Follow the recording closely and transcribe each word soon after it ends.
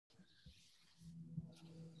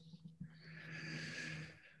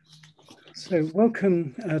So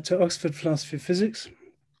welcome to Oxford Philosophy of Physics,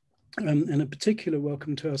 and a particular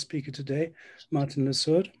welcome to our speaker today, Martin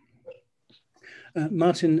Lesourd.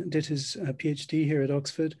 Martin did his PhD here at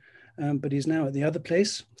Oxford, but he's now at the other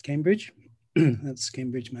place, Cambridge, that's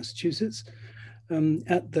Cambridge, Massachusetts,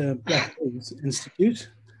 at the Black Holes Institute.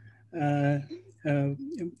 It's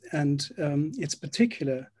a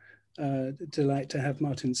particular delight to have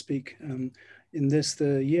Martin speak in this,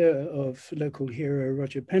 the year of local hero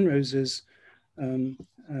Roger Penrose's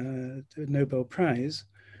Nobel Prize,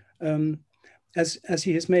 as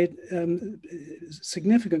he has made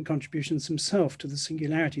significant contributions himself to the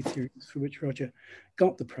singularity theories for which Roger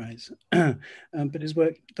got the prize. But his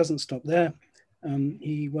work doesn't stop there.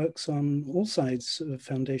 He works on all sides of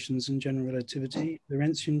foundations in general relativity,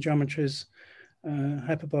 Lorentzian geometries,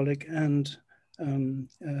 hyperbolic and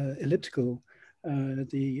elliptical.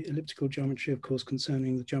 The elliptical geometry, of course,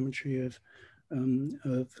 concerning the geometry of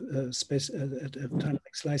time-like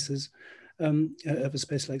slices, of a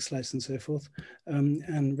space-like slice and so forth,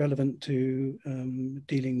 and relevant to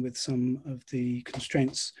dealing with some of the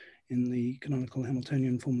constraints in the canonical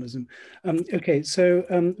Hamiltonian formalism. Okay, so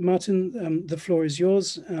Martin, the floor is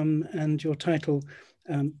yours, and your title,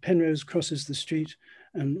 Penrose Crosses the Street,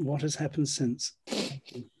 and What Has Happened Since.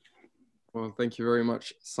 Thank you. Well, thank you very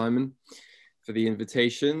much, Simon, for the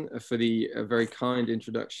invitation, for the very kind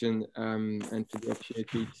introduction, and for the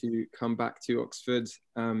opportunity to come back to Oxford,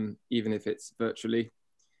 even if it's virtually.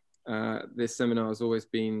 This seminar has always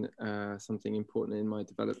been something important in my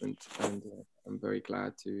development, and I'm very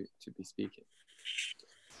glad to be speaking.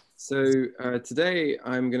 So today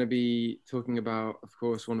I'm going to be talking about, of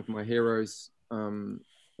course, one of my heroes,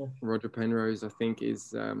 Roger Penrose. I think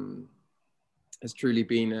has truly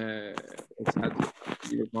been has had a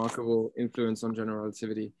remarkable influence on general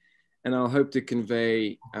relativity, and I'll hope to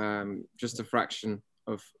convey just a fraction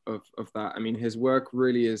of that. I mean, his work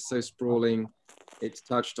really is so sprawling. It's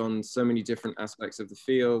touched on so many different aspects of the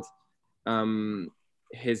field.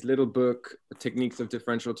 His little book, Techniques of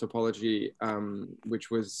Differential Topology, which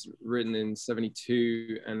was written in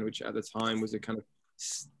 '72, and which at the time was a kind of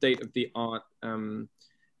state-of-the-art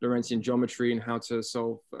Lorentzian geometry and how to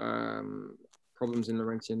solve problems in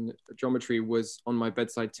Lorentzian geometry, was on my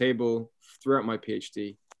bedside table throughout my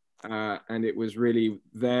PhD. And it was really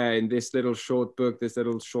there in this little short book, this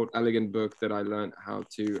little short elegant book, that I learned how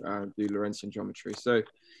to do Lorentzian geometry. So,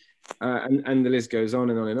 and the list goes on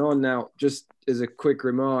and on and on. Now, just as a quick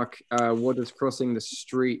remark, what does crossing the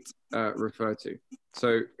street refer to?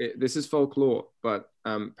 So this is folklore, but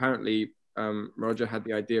apparently Roger had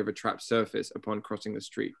the idea of a trapped surface upon crossing the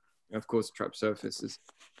street. Of course, trapped surface is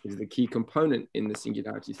the key component in the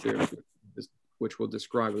singularity theorem, which we'll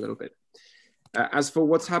describe a little bit. As for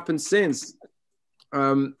what's happened since,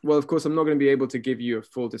 well, of course, I'm not going to be able to give you a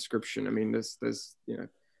full description. I mean, there's you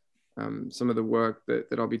know, some of the work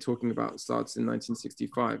that I'll be talking about starts in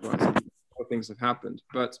 1965, right? So things have happened,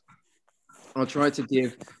 but I'll try to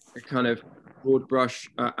give a kind of broad brush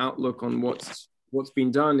outlook on what's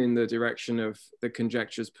been done in the direction of the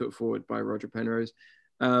conjectures put forward by Roger Penrose.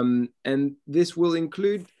 And this will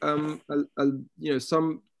include, you know,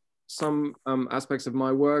 some aspects of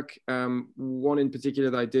my work. One in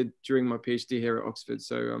particular that I did during my PhD here at Oxford.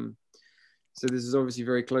 So, so this is obviously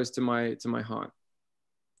very close to my heart.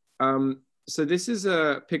 So this is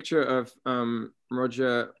a picture of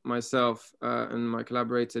Roger, myself, and my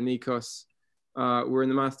collaborator Nikos. We're in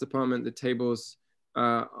the math department. The tables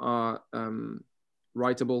are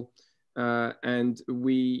writable. And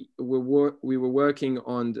we were working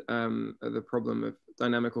on the problem of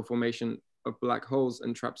dynamical formation of black holes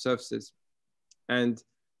and trapped surfaces. And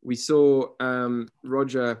we saw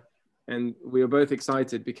Roger, and we were both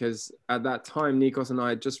excited because at that time, Nikos and I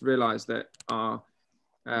had just realized that our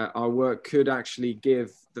work could actually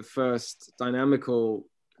give the first dynamical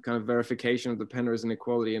kind of verification of the Penrose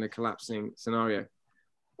inequality in a collapsing scenario.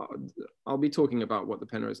 I'll be talking about what the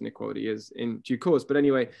Penrose inequality is in due course, but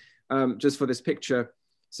anyway, just for this picture,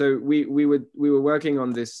 so we were working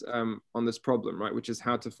on this problem, right, which is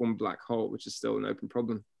how to form a black hole, which is still an open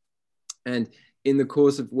problem. And in the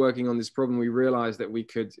course of working on this problem, we realized that we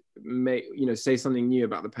could say something new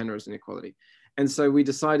about the Penrose inequality. And so we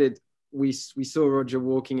decided, we saw Roger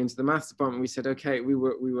walking into the maths department. We said, okay, we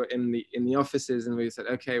were in the offices, and we said,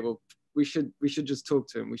 okay, well, we should just talk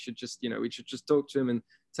to him. We should just talk to him and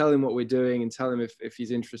tell him what we're doing and tell him if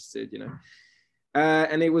he's interested, you know.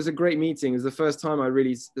 And it was a great meeting. It was the first time I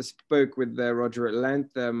really spoke with Roger at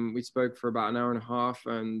length. We spoke for about an hour and a half,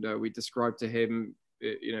 and we described to him,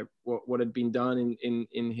 you know, what had been done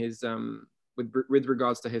in his with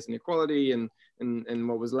regards to his inequality and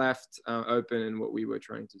what was left open and what we were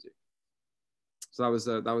trying to do. So that was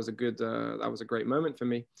a great moment for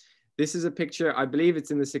me. This is a picture, I believe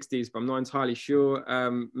it's in the 60s, but I'm not entirely sure.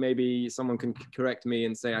 Maybe someone can correct me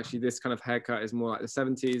and say, actually, this kind of haircut is more like the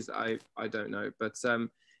 70s. I don't know. But in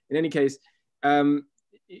any case,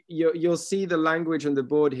 you'll see the language on the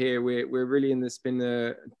board here. We're really in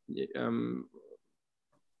the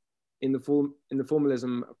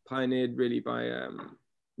formalism pioneered really by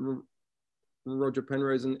Roger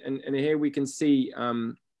Penrose. And here we can see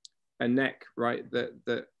a neck, right,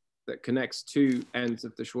 that connects two ends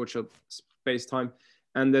of the Schwarzschild space-time,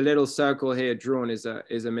 and the little circle here drawn is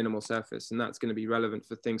a minimal surface, and that's going to be relevant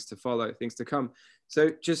for things to follow, things to come.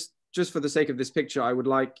 So just for the sake of this picture, I would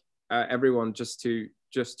like everyone just to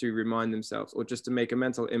remind themselves, or just to make a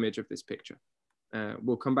mental image of this picture.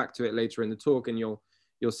 We'll come back to it later in the talk, and you'll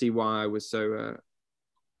see why I put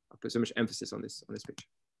so much emphasis on this picture.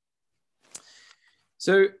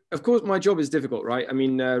 So, of course, my job is difficult, right? I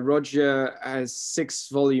mean, Roger has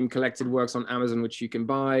 6-volume collected works on Amazon, which you can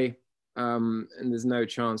buy. And there's no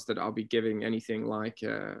chance that I'll be giving anything like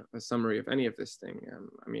a summary of any of this thing.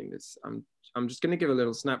 I mean, I'm just going to give a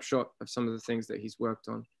little snapshot of some of the things that he's worked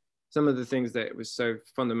on, some of the things that was so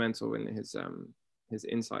fundamental in his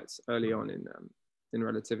insights early on in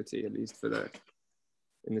relativity, at least in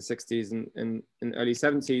the 60s and early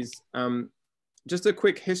 70s. Just a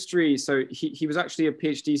quick history. So he was actually a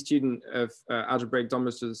PhD student of algebraic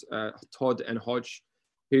geometers Todd and Hodge,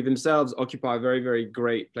 who themselves occupy very, very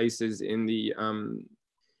great places in the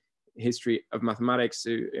history of mathematics.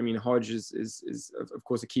 So, I mean, Hodge is of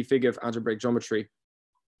course a key figure of algebraic geometry.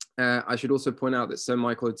 I should also point out that Sir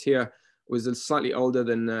Michael Atiyah was slightly older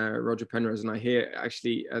than Roger Penrose, and I hear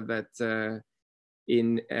actually that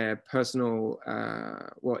in a personal,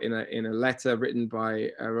 in a letter written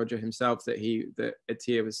by Roger himself, that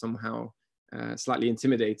Atiyah was somehow slightly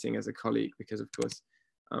intimidating as a colleague, because of course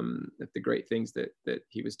of the great things that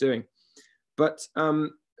he was doing. But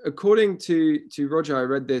according to Roger, I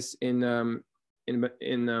read this in an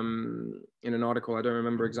article, I don't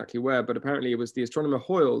remember exactly where, but apparently it was the astronomer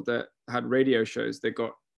Hoyle that had radio shows that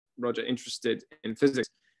got Roger interested in physics.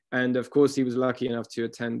 And of course, he was lucky enough to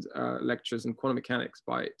attend lectures in quantum mechanics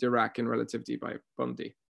by Dirac and relativity by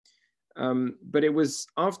Bundy. But it was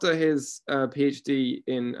after his PhD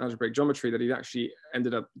in algebraic geometry that he actually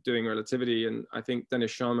ended up doing relativity. And I think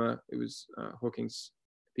Dennis Sharma, who was Hawking's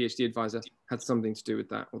PhD advisor, had something to do with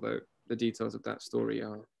that, although the details of that story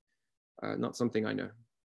are not something I know.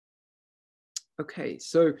 Okay,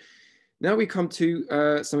 so now we come to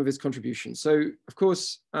some of his contributions. So, of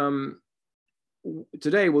course,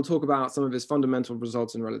 today we'll talk about some of his fundamental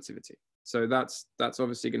results in relativity. So that's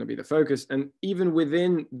obviously going to be the focus. And even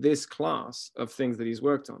within this class of things that he's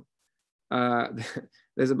worked on,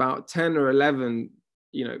 there's about 10 or 11,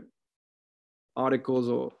 articles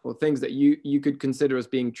or things that you could consider as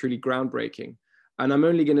being truly groundbreaking. And I'm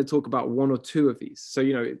only going to talk about 1 or 2 of these. So,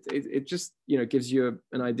 it just, gives you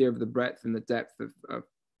an idea of the breadth and the depth of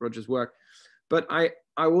Roger's work. But I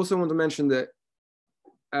also want to mention that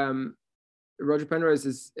Roger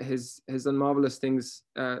Penrose has done marvelous things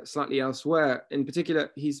slightly elsewhere. In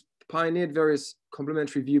particular, he's pioneered various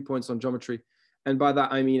complementary viewpoints on geometry. And by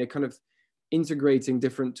that, I mean a kind of integrating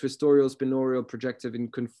different twistorial, spinorial, projective,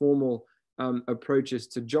 and conformal approaches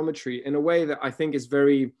to geometry in a way that I think is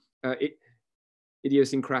very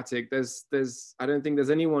idiosyncratic. I don't think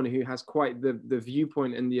there's anyone who has quite the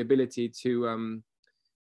viewpoint and the ability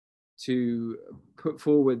to put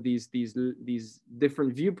forward these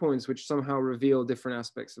different viewpoints, which somehow reveal different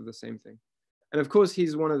aspects of the same thing. And of course,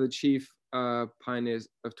 he's one of the chief pioneers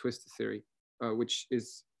of twistor theory, which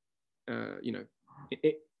is, in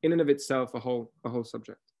and of itself, a whole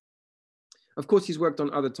subject. Of course, he's worked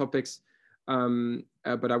on other topics,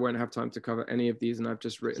 but I won't have time to cover any of these, and I've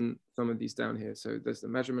just written some of these down here. So there's the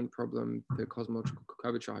measurement problem, the cosmological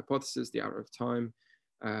curvature hypothesis, the arrow of time,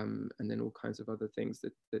 and then all kinds of other things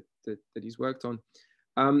that he's worked on.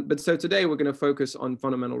 But so today we're going to focus on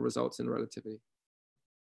fundamental results in relativity.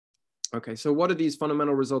 Okay, so what are these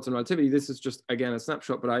fundamental results in relativity? This is just, again, a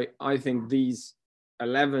snapshot, but I think these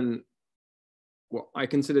 11, well, I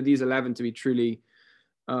consider these 11 to be truly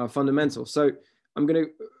fundamental. So I'm going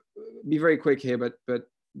to be very quick here, but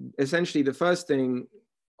essentially the first thing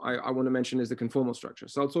I want to mention is the conformal structure.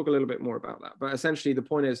 So I'll talk a little bit more about that. But essentially the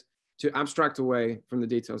point is to abstract away from the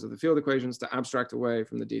details of the field equations, to abstract away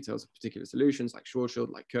from the details of particular solutions like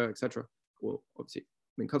Schwarzschild, like Kerr, etc., or obviously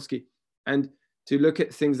Minkowski, and to look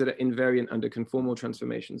at things that are invariant under conformal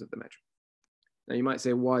transformations of the metric. Now you might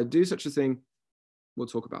say, why do such a thing? We'll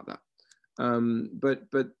talk about that.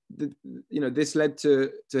 This led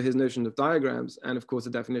to his notion of diagrams, and of course the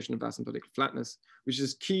definition of asymptotic flatness, which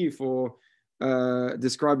is key for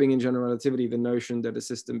describing in general relativity the notion that a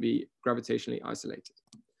system be gravitationally isolated.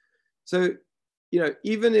 So,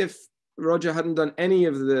 even if Roger hadn't done any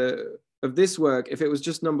of this work, if it was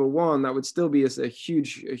just number one, that would still be a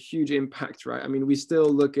huge impact, right? I mean, we still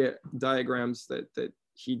look at diagrams that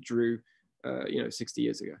he drew, 60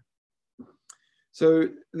 years ago. So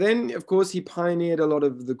then, of course, he pioneered a lot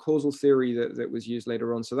of the causal theory that was used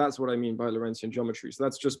later on. So that's what I mean by Lorentzian geometry. So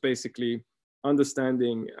that's just basically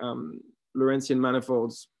understanding Lorentzian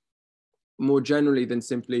manifolds more generally than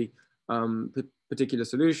simply particular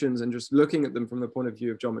solutions, and just looking at them from the point of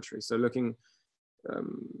view of geometry. So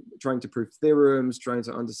trying to prove theorems, trying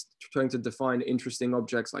to define interesting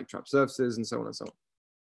objects like trapped surfaces, and so on and so on.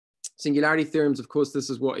 Singularity theorems, of course, this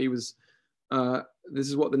is what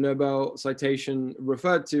the Nobel citation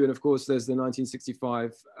referred to, and of course, there's the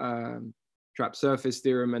 1965 trapped surface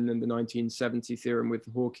theorem, and then the 1970 theorem with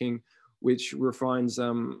Hawking, which refines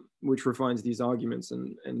these arguments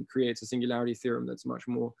and creates a singularity theorem that's much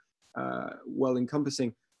more well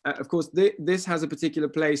encompassing. Of course, this has a particular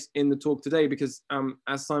place in the talk today because,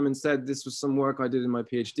 as Simon said, this was some work I did in my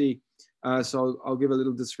PhD. So I'll give a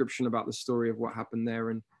little description about the story of what happened there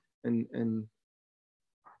and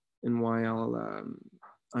why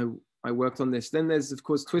I worked on this. Then there's, of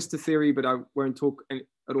course, twistor theory, but I won't talk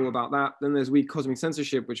at all about that. Then there's weak cosmic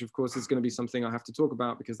censorship, which of course is going to be something I have to talk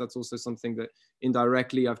about because that's also something that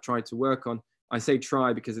indirectly I've tried to work on. I say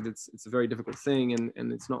try because it's a very difficult thing,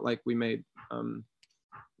 and it's not like we made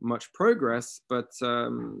much progress, but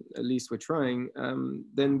at least we're trying.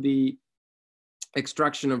 Then the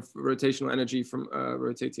extraction of rotational energy from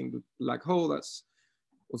rotating the black hole, that's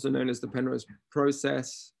also known as the Penrose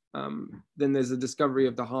process. Then there's the discovery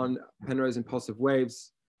of the Hahn-Penrose impulsive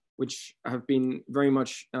waves, which have been very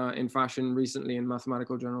much in fashion recently in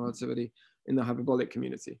mathematical general relativity in the hyperbolic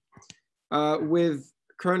community. With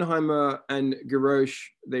Kronheimer and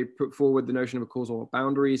Gauroche, they put forward the notion of a causal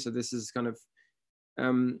boundary. So this is kind of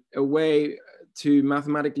a way to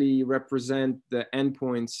mathematically represent the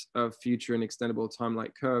endpoints of future and extendable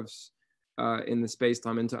time-like curves in the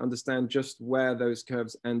space-time, and to understand just where those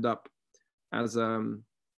curves end up as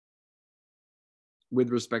with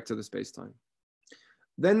respect to the space-time.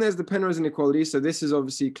 Then there's the Penrose inequality. So this is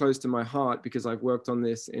obviously close to my heart because I've worked on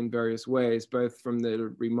this in various ways, both from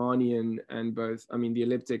the Riemannian and the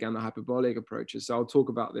elliptic and the hyperbolic approaches. So I'll talk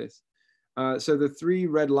about this. So the three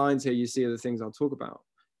red lines here you see are the things I'll talk about.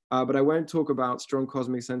 But I won't talk about strong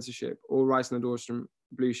cosmic censorship or Rice-Nordstrom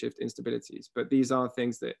blue shift instabilities. But these are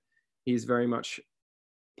things that he's very much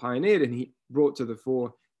pioneered and he brought to the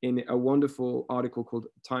fore in a wonderful article called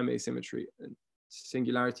Time Asymmetry and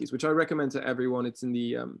Singularities, which I recommend to everyone. It's in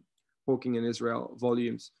the Hawking and Israel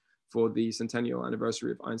volumes for the centennial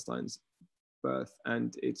anniversary of Einstein's birth.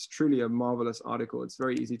 And it's truly a marvelous article. It's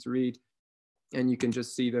very easy to read, and you can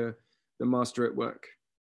just see the master at work.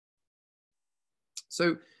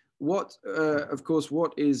 So what, of course,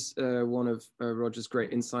 what is one of Roger's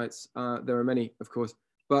great insights? There are many, of course,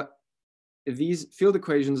 but these field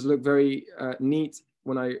equations look very neat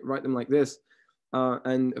when I write them like this.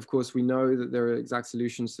 And of course, we know that there are exact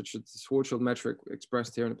solutions such as the Schwarzschild metric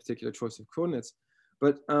expressed here in a particular choice of coordinates.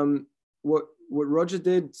 But what Roger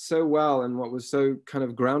did so well and what was so kind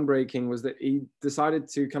of groundbreaking was that he decided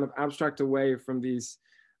to kind of abstract away from these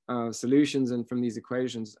solutions and from these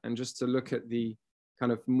equations and just to look at the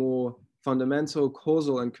kind of more fundamental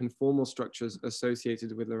causal and conformal structures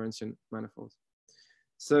associated with Lorentzian manifolds.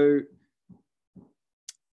 So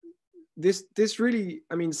this really,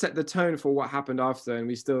 I mean, set the tone for what happened after, and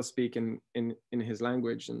we still speak in his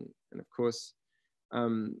language. And of course,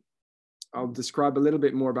 I'll describe a little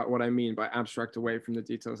bit more about what I mean by abstract away from the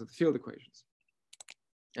details of the field equations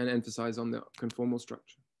and emphasize on the conformal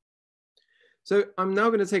structure. So I'm now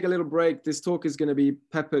going to take a little break. This talk is going to be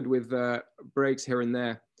peppered with breaks here and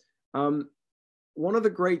there. One of the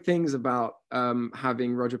great things about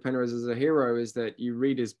having Roger Penrose as a hero is that you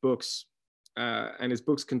read his books, and his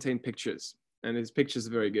books contain pictures, and his pictures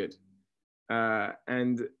are very good.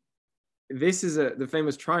 And this is the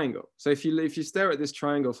famous triangle. So if you stare at this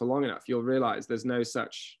triangle for long enough, you'll realize there's no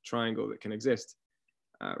such triangle that can exist.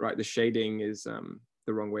 Right, the shading is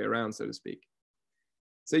the wrong way around, so to speak.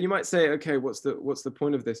 So you might say, okay, what's the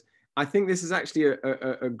point of this? I think this is actually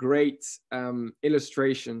a great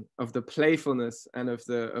illustration of the playfulness and of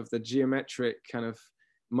the geometric kind of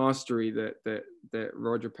mastery that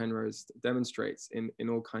Roger Penrose demonstrates in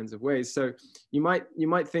all kinds of ways. So you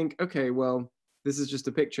might think, okay, well, this is just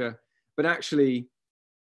a picture, but actually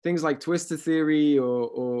things like twistor theory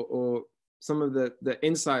or some of the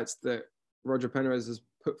insights that Roger Penrose has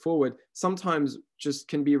put forward sometimes just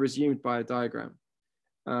can be resumed by a diagram.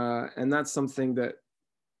 And that's something that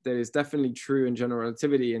is definitely true in general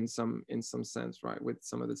relativity in some sense, right? With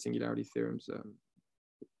some of the singularity theorems,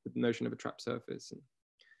 with the notion of a trapped surface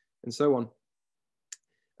and so on.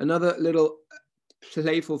 Another little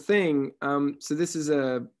playful thing. So this is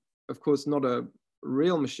of course, not a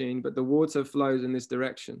real machine, but the water flows in this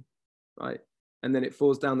direction, right? And then it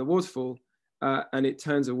falls down the waterfall, and it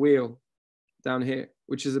turns a wheel down here,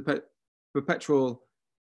 which is a perpetual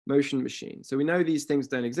motion machine. So we know these things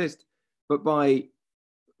don't exist, but by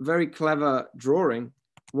very clever drawing,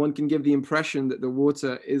 one can give the impression that the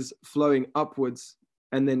water is flowing upwards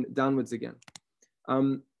and then downwards again.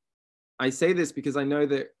 I say this because I know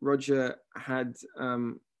that Roger had,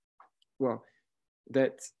 well,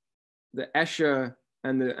 that the Escher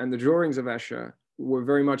and the drawings of Escher were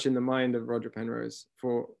very much in the mind of Roger Penrose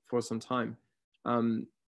for some time.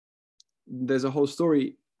 There's a whole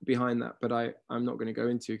story behind that, but I'm not going to go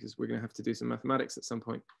into because we're going to have to do some mathematics at some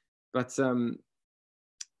point.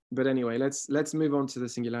 But anyway, let's move on to the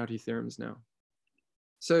singularity theorems now.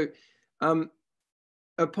 So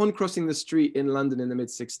upon crossing the street in London in the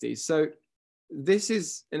mid-60s, so this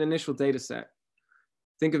is an initial data set.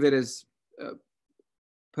 Think of it as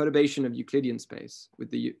perturbation of Euclidean space with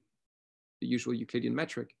the usual Euclidean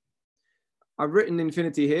metric. I've written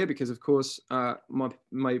infinity here because, of course,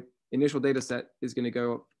 my initial data set is going to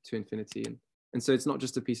go up to infinity. And so it's not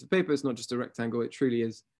just a piece of paper, it's not just a rectangle, it truly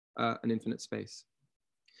is an infinite space.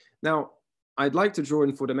 Now, I'd like to draw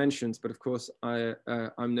in 4 dimensions, but of course,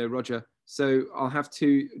 I'm no Roger. So I'll have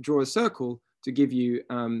to draw a circle to give you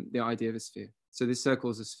the idea of a sphere. So this circle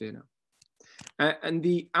is a sphere now. And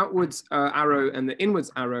the outwards arrow and the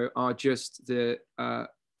inwards arrow are just the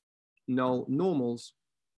null normals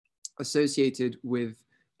associated with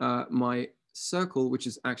my circle, which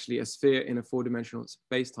is actually a sphere in a 4-dimensional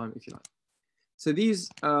space-time, if you like. So these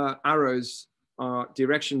arrows are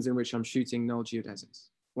directions in which I'm shooting null geodesics.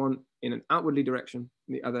 One in an outwardly direction,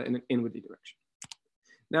 and the other in an inwardly direction.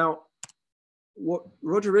 Now, what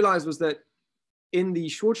Roger realized was that in the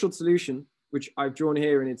Schwarzschild solution, which I've drawn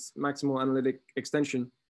here in its maximal analytic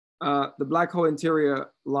extension, the black hole interior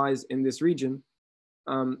lies in this region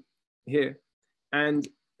here. And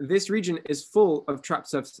this region is full of trapped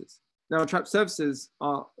surfaces. Now, trapped surfaces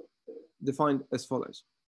are defined as follows.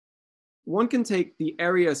 One can take the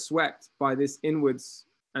area swept by this inwards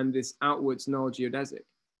and this outwards null geodesic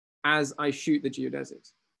as I shoot the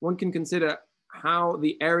geodesics. One can consider how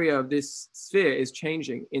the area of this sphere is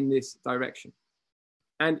changing in this direction.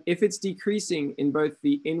 And if it's decreasing in both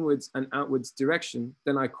the inwards and outwards direction,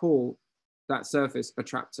 then I call that surface a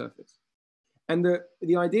trapped surface. And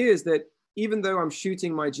the idea is that even though I'm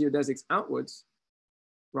shooting my geodesics outwards,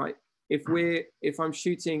 right? If I'm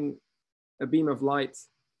shooting a beam of light,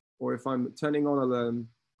 or if I'm turning on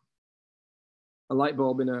a light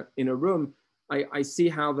bulb in a room, I see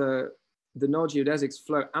how the null geodesics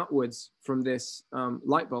flow outwards from this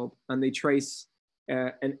light bulb, and they trace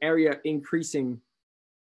an area increasing.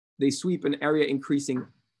 They sweep an area increasing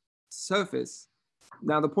surface.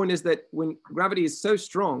 Now, the point is that when gravity is so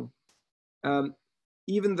strong,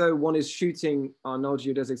 even though one is shooting our null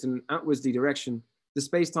geodesics in an outwards direction, the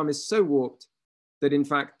space-time is so warped that, in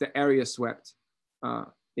fact, the area swept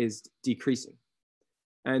is decreasing.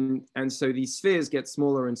 And so these spheres get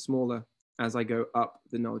smaller and smaller as I go up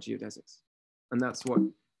the null geodesics. And that's what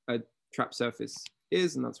a trapped surface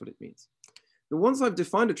is, and that's what it means. But once I've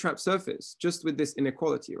defined a trapped surface, just with this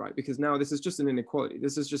inequality, right? Because now this is just an inequality.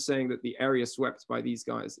 This is just saying that the area swept by these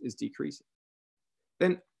guys is decreasing.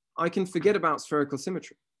 Then I can forget about spherical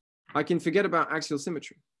symmetry. I can forget about axial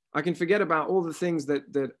symmetry. I can forget about all the things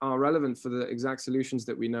that are relevant for the exact solutions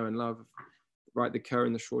that we know and love, right? The Kerr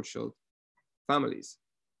and the Schwarzschild families.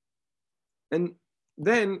 And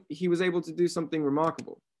then he was able to do something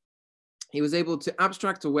remarkable. He was able to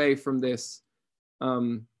abstract away from this,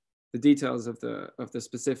 the details of the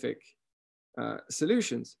specific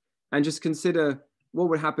solutions, and just consider what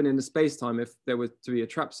would happen in the space-time if there were to be a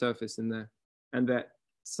trapped surface in there, and that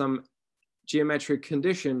some geometric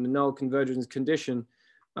condition, null convergence condition,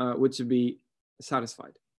 were to be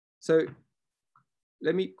satisfied. So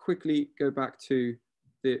let me quickly go back to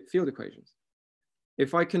the field equations.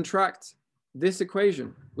 If I contract this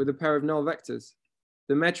equation with a pair of null vectors,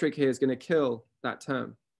 the metric here is going to kill that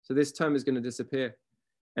term. So this term is going to disappear.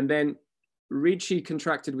 And then Ricci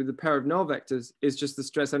contracted with a pair of null vectors is just the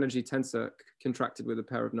stress energy tensor contracted with a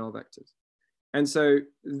pair of null vectors. And so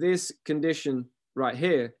this condition right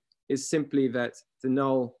here is simply that the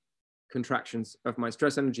null contractions of my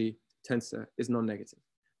stress energy tensor is non-negative.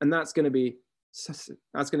 And that's going to be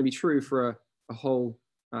true for a whole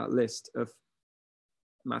list of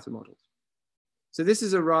matter models. So this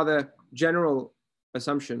is a rather general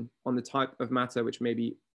assumption on the type of matter which may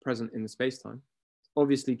be present in the space-time.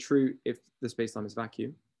 Obviously true if the space-time is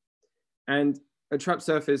vacuum. And a trapped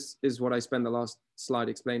surface is what I spent the last slide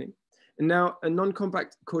explaining. And now a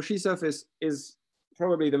non-compact Cauchy surface is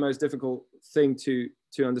probably the most difficult thing to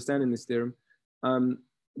understand in this theorem.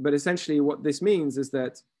 But essentially what this means is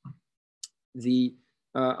that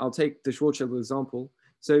I'll take the Schwarzschild example.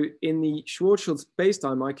 So in the Schwarzschild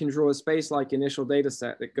spacetime, I can draw a space-like initial data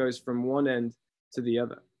set that goes from one end to the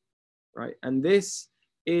other, right? And this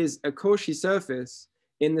is a Cauchy surface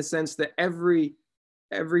in the sense that every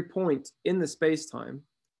point in the space-time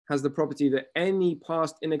has the property that any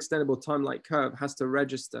past inextendable time-like curve has to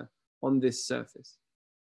register on this surface.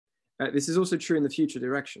 This is also true in the future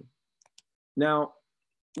direction. Now,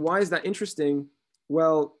 why is that interesting?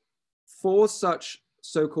 Well, for such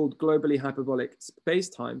so-called globally hyperbolic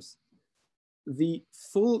spacetimes, the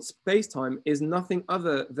full spacetime is nothing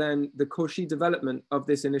other than the Cauchy development of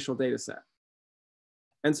this initial data set.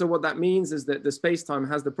 And so what that means is that the spacetime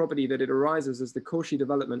has the property that it arises as the Cauchy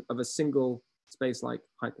development of a single space-like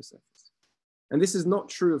hypersurface. And this is not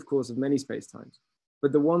true, of course, of many spacetimes,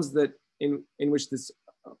 but the ones that in which this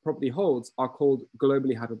property holds are called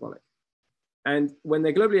globally hyperbolic. And when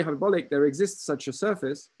they're globally hyperbolic, there exists such a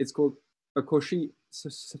surface. It's called a Cauchy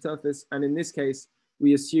surface. And in this case,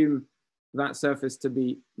 we assume that surface to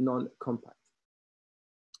be non-compact,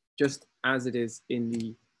 just as it is in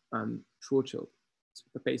the Schwarzschild,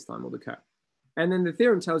 the spacetime or the curve. And then the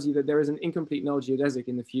theorem tells you that there is an incomplete null geodesic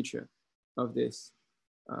in the future of this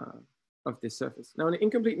surface. Now, an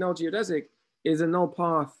incomplete null geodesic is a null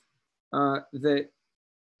path that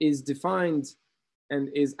is defined and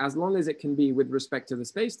is as long as it can be with respect to the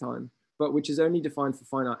spacetime, but which is only defined for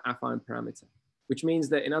finite affine parameter, which means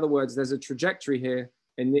that, in other words, there's a trajectory here.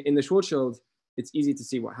 In the Schwarzschild, it's easy to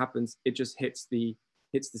see what happens. It just hits the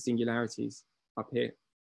singularities up here,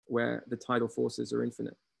 where the tidal forces are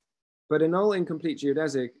infinite. But a null incomplete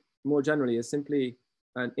geodesic, more generally, is simply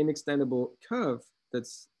an inextendable curve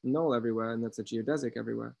that's null everywhere and that's a geodesic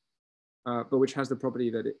everywhere, but which has the property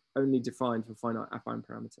that it only defined for finite affine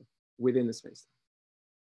parameter within the space.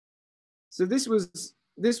 So this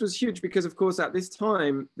was huge because, of course, at this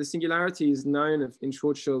time, the singularities known in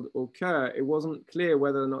Schwarzschild or Kerr, it wasn't clear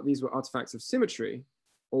whether or not these were artifacts of symmetry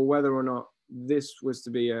or whether or not this was to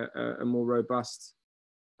be a more robust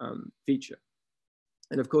feature.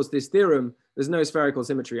 And of course, this theorem, there's no spherical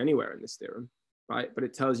symmetry anywhere in this theorem, right? But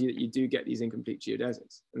it tells you that you do get these incomplete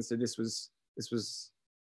geodesics. And so this was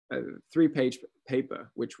a 3-page paper,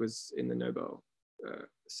 which was in the Nobel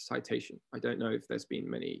citation. I don't know if there's been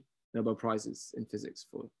many Nobel Prizes in physics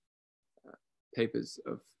for papers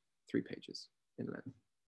of 3 pages in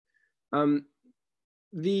length.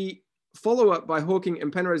 The follow-up by Hawking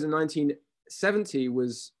and Penrose in 1970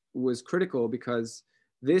 was critical because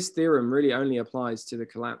this theorem really only applies to the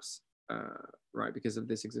collapse, right? Because of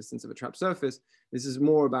this existence of a trapped surface. This is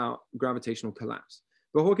more about gravitational collapse.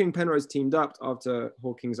 But Hawking and Penrose teamed up after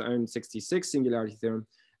Hawking's own 66 singularity theorem,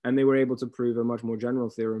 and they were able to prove a much more general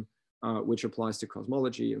theorem, which applies to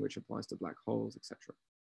cosmology and which applies to black holes, etc.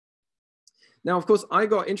 Now, of course, I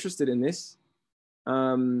got interested in this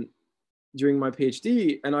during my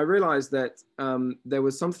PhD, and I realized that there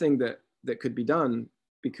was something that could be done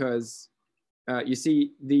because you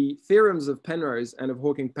see, the theorems of Penrose and of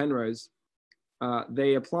Hawking-Penrose,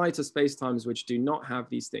 they apply to spacetimes which do not have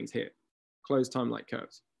these things here, closed time-like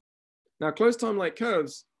curves. Now, closed time-like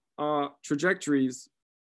curves are trajectories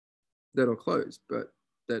that are closed, but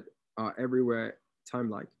that are everywhere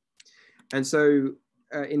time-like. And so,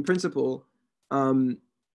 in principle, one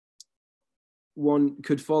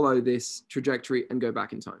could follow this trajectory and go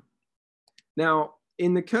back in time. Now,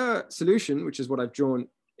 in the Kerr solution, which is what I've drawn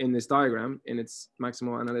in this diagram in its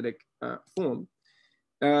maximal analytic form,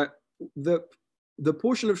 the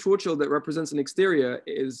portion of Schwarzschild that represents an exterior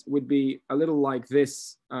would be a little like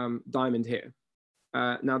this diamond here.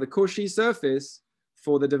 Now, the Cauchy surface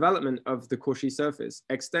for the development of the Cauchy surface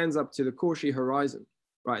extends up to the Cauchy horizon,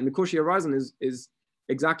 right? And the Cauchy horizon is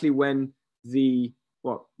exactly when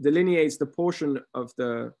delineates the portion of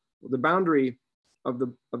the boundary of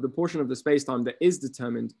the portion of the spacetime that is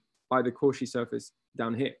determined by the Cauchy surface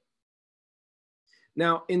down here.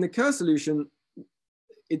 Now, in the Kerr solution,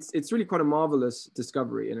 it's really quite a marvelous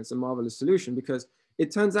discovery, and it's a marvelous solution because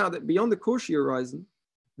it turns out that beyond the Cauchy horizon,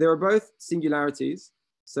 there are both singularities.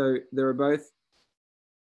 So there are both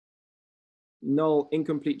null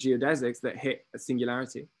incomplete geodesics that hit a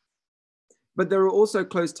singularity, but there are also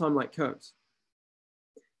closed time-like curves.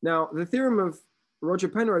 Now, the theorem of Roger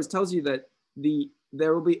Penrose tells you that the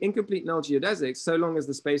there will be incomplete null geodesics so long as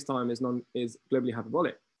the space-time is globally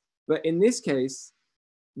hyperbolic. But in this case,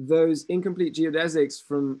 those incomplete geodesics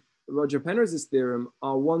from Roger Penrose's theorem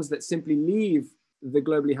are ones that simply leave the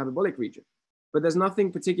globally hyperbolic region. But there's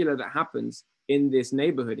nothing particular that happens in this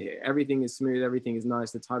neighborhood here. Everything is smooth, everything is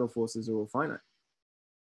nice, the tidal forces are all finite.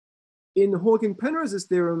 In Hawking-Penrose's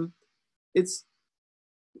theorem, it's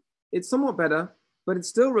somewhat better, but it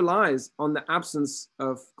still relies on the absence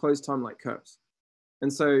of closed time-like curves.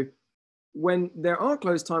 And so when there are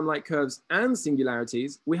closed time-like curves and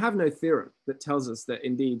singularities, we have no theorem that tells us that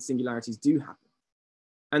indeed singularities do happen.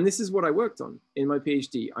 And this is what I worked on in my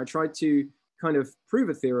PhD. I tried to kind of prove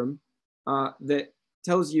a theorem that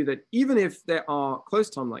tells you that even if there are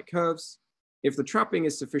closed time-like curves, if the trapping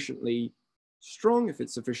is sufficiently strong, if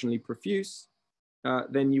it's sufficiently profuse,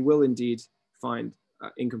 then you will indeed find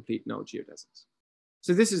incomplete null geodesics.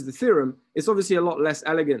 So this is the theorem. It's obviously a lot less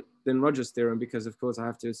elegant than Roger's theorem because, of course, I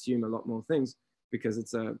have to assume a lot more things because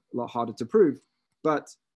it's a lot harder to prove.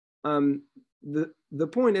 But the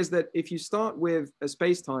point is that if you start with a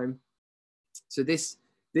space-time, so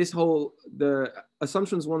the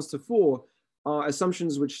assumptions 1 to 4 are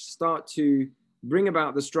assumptions which start to bring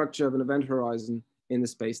about the structure of an event horizon in the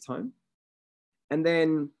space-time. And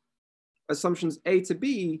then assumptions A to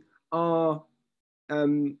B are,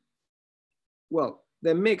 well,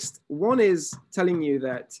 they're mixed. One is telling you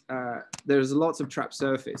that there's lots of trapped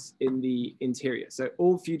surface in the interior. So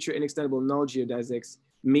all future inextendable null geodesics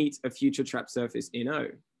meet a future trapped surface in O.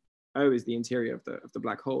 O is the interior of the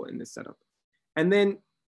black hole in this setup. And then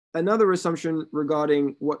another assumption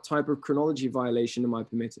regarding what type of chronology violation am I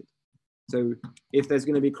permitted. So if there's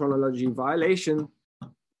going to be chronology violation,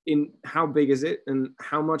 in how big is it and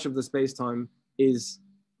how much of the space-time is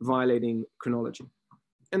violating chronology.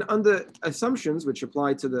 And under assumptions which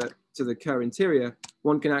apply to the Kerr interior,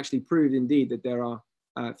 one can actually prove indeed that there are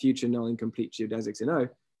future null incomplete geodesics in O.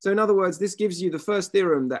 So in other words, this gives you the first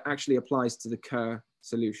theorem that actually applies to the Kerr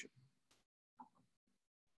solution.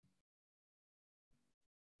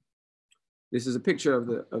 This is a picture of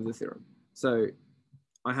the theorem. So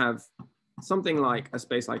I have something like a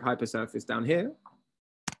space-like hypersurface down here.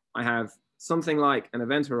 I have something like an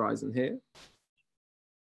event horizon here.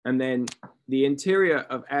 And then the interior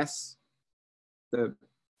of S, the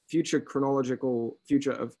future chronological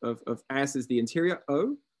future of S is the interior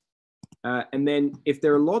O. And then if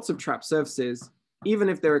there are lots of trapped surfaces, even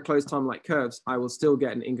if there are closed time-like curves, I will still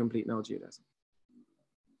get an incomplete null geodesic.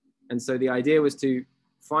 And so the idea was to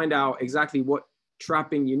find out exactly what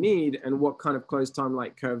trapping you need and what kind of closed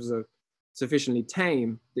time-like curves are sufficiently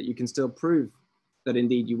tame that you can still prove that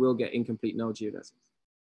indeed you will get incomplete null geodesics.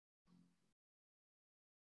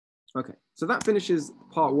 Okay, so that finishes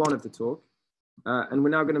part 1 of the talk. And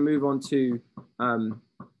we're now going to move on to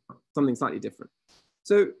something slightly different.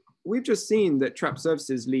 So we've just seen that trapped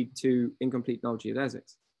surfaces lead to incomplete null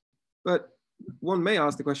geodesics. But one may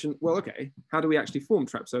ask the question, well, okay, how do we actually form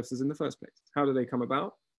trapped surfaces in the first place? How do they come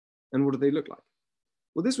about? And what do they look like?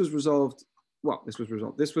 Well, this was resolved.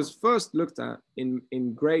 This was first looked at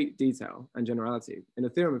in great detail and generality in a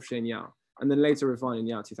theorem of Shane Yao, and then later refined in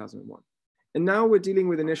Yao 2001. And now we're dealing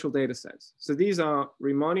with initial data sets. So these are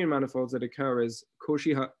Riemannian manifolds that occur as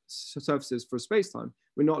Cauchy surfaces for space-time.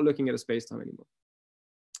 We're not looking at a space-time anymore.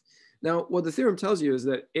 Now, what the theorem tells you is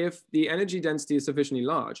that if the energy density is sufficiently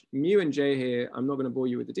large, mu and j here, I'm not going to bore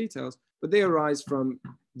you with the details, but they arise from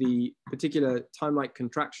the particular time-like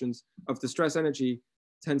contractions of the stress energy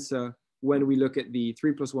tensor when we look at the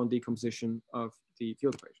 3+1 decomposition of the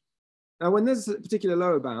field equation. Now, when there's a particular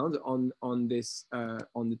lower bound on this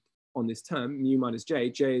term, mu minus j,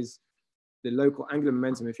 j is the local angular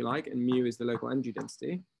momentum, if you like, and mu is the local energy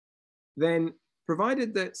density, then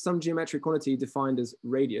provided that some geometric quantity defined as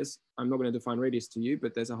radius, I'm not going to define radius to you,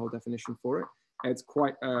 but there's a whole definition for it. It's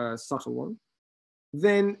quite a subtle one.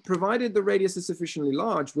 Then provided the radius is sufficiently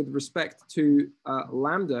large with respect to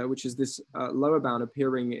lambda, which is this lower bound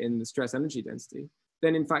appearing in the stress energy density,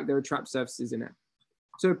 then in fact there are trapped surfaces in F.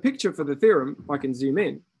 So a picture for the theorem, if I can zoom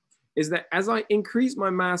in, is that as I increase my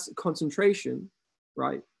mass concentration,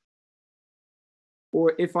 right,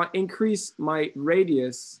 or if I increase my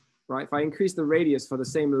radius, right, if I increase the radius for the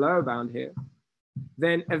same lower bound here,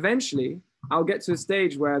 then eventually I'll get to a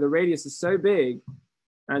stage where the radius is so big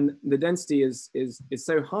and the density is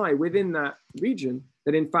so high within that region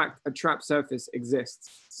that in fact a trapped surface exists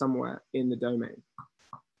somewhere in the domain.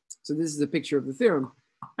 So this is a picture of the theorem.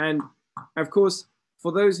 And of course,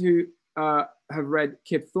 for those who have read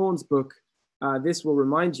Kip Thorne's book, this will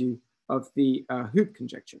remind you of the hoop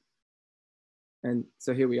conjecture. And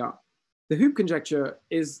so here we are. The hoop conjecture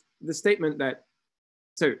is the statement that,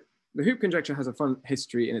 so the hoop conjecture has a fun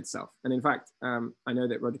history in itself. And in fact, I know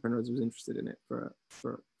that Roger Penrose was interested in it for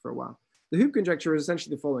a while. The hoop conjecture is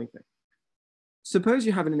essentially the following thing. Suppose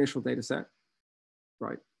you have an initial data set,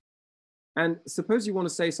 right? And suppose you want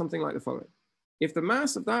to say something like the following. If the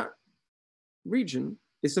mass of that region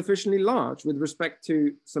is sufficiently large with respect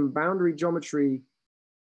to some boundary geometry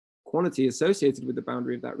quantity associated with the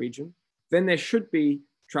boundary of that region, then there should be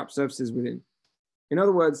trap surfaces within. In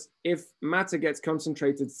other words, if matter gets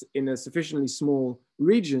concentrated in a sufficiently small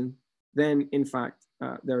region, then in fact,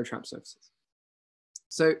 there are trap surfaces.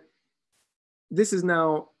 So this is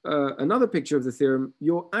now another picture of the theorem.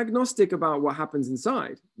 You're agnostic about what happens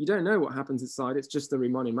inside. You don't know what happens inside. It's just a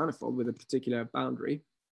Riemannian manifold with a particular boundary.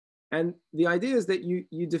 And the idea is that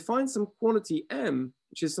you define some quantity M,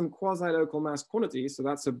 which is some quasi-local mass quantity. So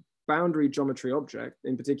that's a boundary geometry object,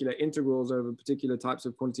 in particular integrals over particular types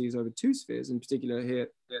of quantities over two spheres, in particular here,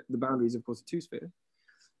 the boundary is of course a two sphere.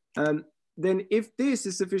 Then if this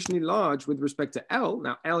is sufficiently large with respect to L,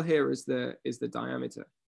 now L here is the diameter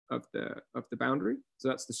of the boundary. So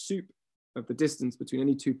that's the sup of the distance between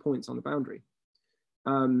any 2 points on the boundary.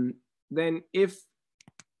 Then if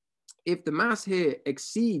the mass here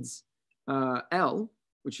exceeds L,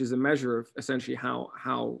 which is a measure of essentially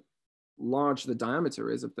how large the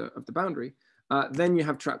diameter is of the boundary, then you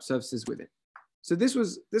have trap surfaces with it. So this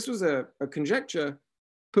was a conjecture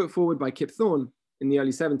put forward by Kip Thorne in the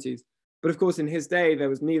early 70s. But of course, in his day, there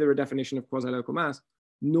was neither a definition of quasi-local mass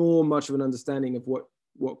nor much of an understanding of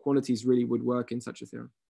what quantities really would work in such a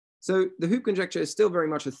theorem. So the hoop conjecture is still very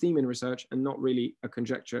much a theme in research and not really a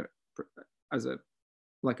conjecture as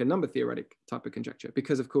like a number theoretic type of conjecture,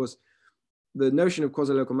 because of course, the notion of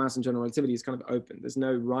quasi-local mass and general relativity is kind of open. There's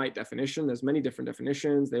no right definition. There's many different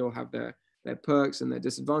definitions. They all have their perks and their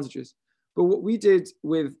disadvantages. But what we did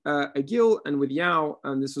with Agil and with Yao,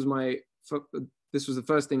 and this was the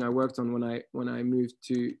first thing I worked on when I moved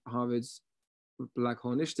to Harvard's Black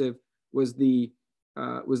Hole Initiative, was the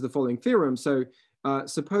following theorem. So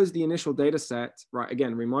suppose the initial data set, right?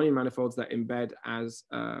 Again, Riemannian manifolds that embed as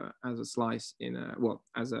a slice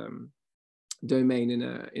as a domain in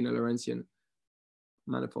a Lorentzian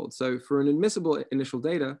manifold. So for an admissible initial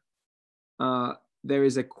data, there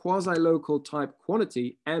is a quasi-local type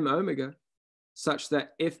quantity, M omega, such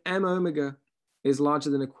that if M omega is larger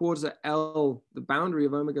than a quarter L, the boundary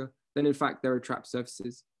of omega, then in fact there are trap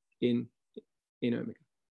surfaces in omega.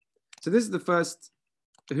 So this is the first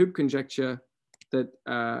hoop conjecture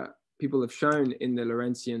that people have shown in the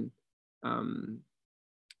Lorentzian,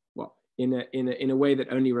 in a way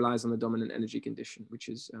that only relies on the dominant energy condition, which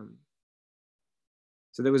is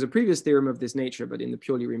so there was a previous theorem of this nature, but in the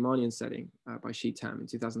purely Riemannian setting by Shi Tam in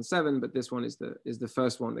 2007. But this one is the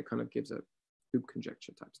first one that kind of gives a hoop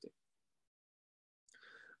conjecture type state.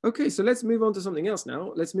 Okay, so let's move on to something else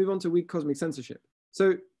now. Let's move on to weak cosmic censorship.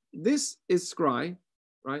 So this is scry,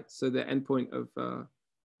 right? So the endpoint of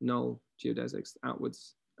null geodesics,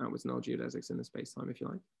 outwards null geodesics in the space-time, if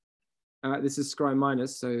you like. This is scry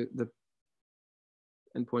minus, so the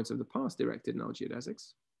endpoints of the past directed null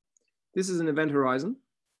geodesics. This is an event horizon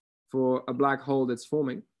for a black hole that's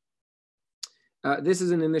forming. This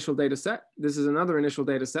is an initial data set. This is another initial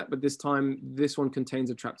data set, but this time this one contains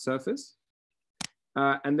a trapped surface.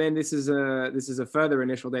 And then this is a further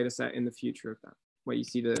initial data set in the future of that, where you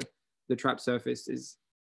see the trapped surface is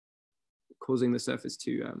causing the surface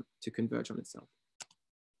to converge on itself.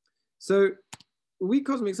 So weak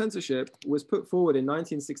cosmic censorship was put forward in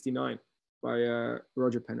 1969 by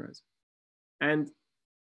Roger Penrose. And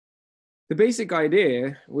the basic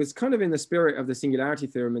idea was kind of in the spirit of the singularity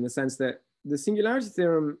theorem, in the sense that the singularity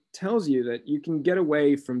theorem tells you that you can get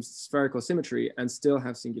away from spherical symmetry and still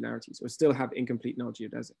have singularities, or still have incomplete null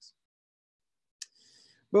geodesics.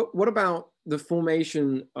 But what about the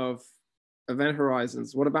formation of event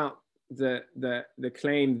horizons? What about the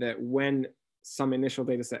claim that when some initial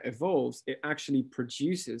data set evolves, it actually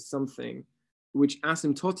produces something which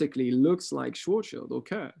asymptotically looks like Schwarzschild or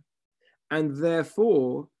Kerr, and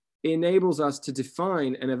therefore enables us to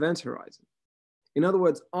define an event horizon? In other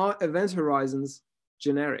words, are event horizons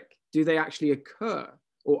generic? Do they actually occur,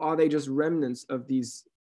 or are they just remnants of these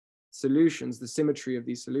solutions, the symmetry of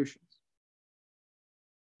these solutions?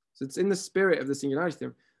 So it's in the spirit of the singularity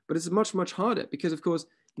theorem, but it's much, much harder, because of course,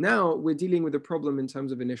 now we're dealing with a problem in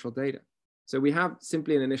terms of initial data. So we have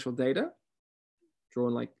simply an initial data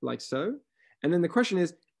drawn like so. And then the question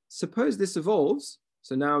is, suppose this evolves,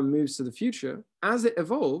 so now it moves to the future. As it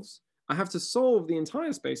evolves, I have to solve the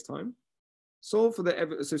entire space-time, solve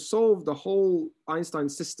the whole Einstein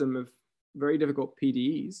system of very difficult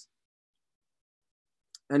PDEs,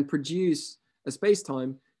 and produce a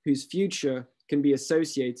space-time whose future can be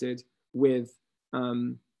associated with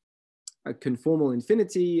a conformal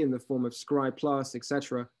infinity in the form of scry plus,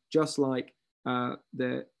 etc., just like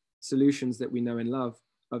the solutions that we know and love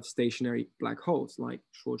of stationary black holes like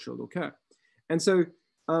Schwarzschild or Kerr. And so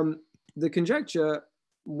the conjecture,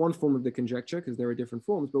 one form of the conjecture, because there are different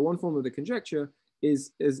forms, but one form of the conjecture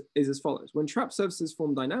is as follows. When trap surfaces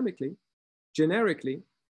form dynamically, generically,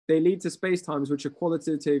 they lead to spacetimes which are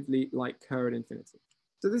qualitatively like Kerr at infinity.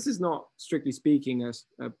 So this is not, strictly speaking,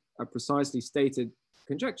 a precisely stated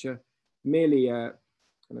conjecture, merely a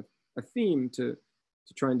kind of a theme to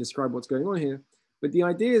try and describe what's going on here. But the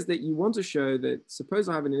idea is that you want to show that, suppose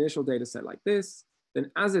I have an initial data set like this,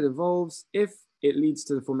 then as it evolves, if it leads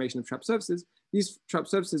to the formation of trap surfaces, these trap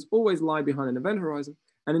surfaces always lie behind an event horizon.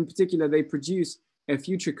 And in particular, they produce a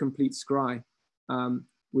future complete scry,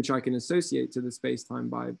 which I can associate to the space-time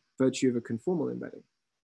by virtue of a conformal embedding.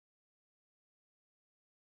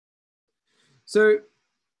 So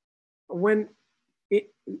when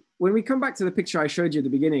we come back to the picture I showed you at the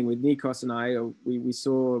beginning with Nikos and I, we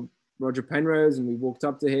saw Roger Penrose and we walked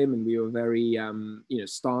up to him and we were very,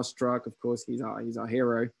 starstruck. Of course, he's our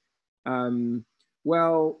hero.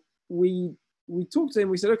 Well, we talked to him.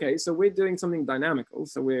 We said, okay, so we're doing something dynamical.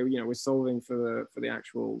 So we're solving for the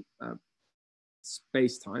actual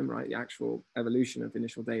space-time, right? The actual evolution of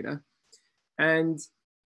initial data. And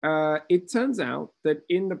it turns out that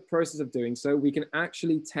in the process of doing so, we can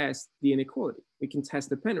actually test the inequality. We can test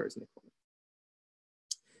the Penrose inequality.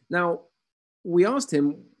 Now, we asked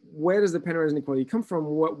him, where does the Penrose inequality come from?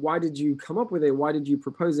 Why did you come up with it? Why did you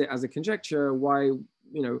propose it as a conjecture? Why,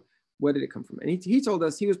 where did it come from? And he told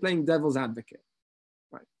us he was playing devil's advocate,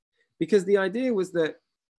 right? Because the idea was that,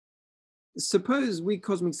 suppose weak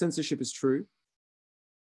cosmic censorship is true,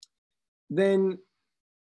 then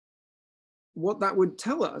what that would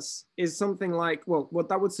tell us is something like, well, what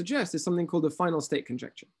that would suggest is something called the final state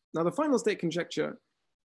conjecture. Now, the final state conjecture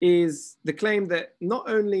is the claim that not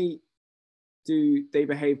only do they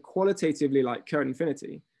behave qualitatively like Kerr at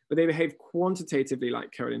infinity, but they behave quantitatively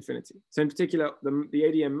like Kerr at infinity. So in particular, the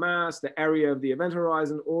ADM mass, the area of the event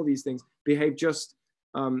horizon, all these things behave just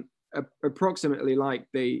approximately like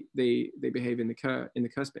they behave in the Kerr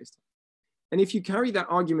space. And if you carry that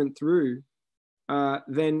argument through,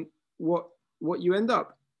 then what you end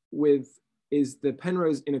up with is the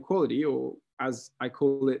Penrose inequality, or as I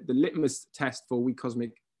call it, the litmus test for weak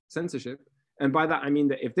cosmic censorship. And by that, I mean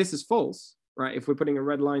that if this is false, right, if we're putting a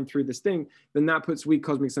red line through this thing, then that puts weak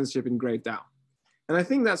cosmic censorship in grave doubt. And I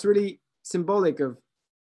think that's really symbolic of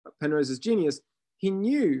Penrose's genius. He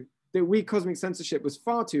knew that weak cosmic censorship was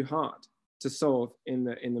far too hard to solve in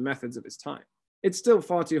the methods of his time. It's still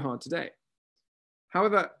far too hard today.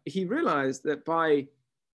 However, he realized that by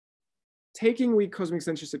taking weak cosmic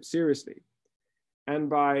censorship seriously, and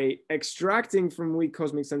by extracting from weak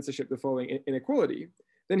cosmic censorship the following inequality,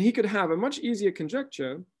 then he could have a much easier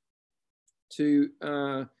conjecture to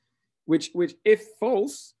which if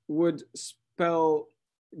false would spell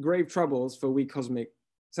grave troubles for weak cosmic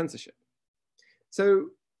censorship.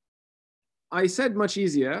 So I said much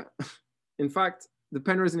easier. In fact, the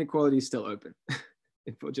Penrose inequality is still open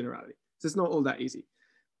for generality. So it's not all that easy,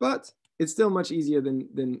 but it's still much easier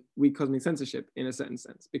than weak cosmic censorship in a certain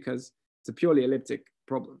sense, because it's a purely elliptic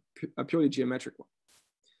problem, a purely geometric one.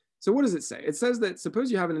 So what does it say? It says that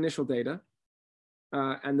suppose you have an initial data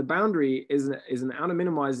and the boundary is an outer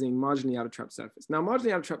minimizing marginally outer trap surface. Now,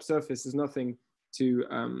 marginally outer trap surface is nothing too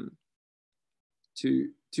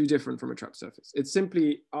different from a trap surface. It's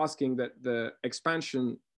simply asking that the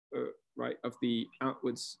expansion right, of the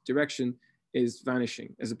outwards direction is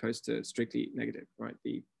vanishing as opposed to strictly negative, right?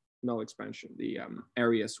 The null expansion, the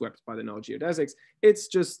area swept by the null geodesics, it's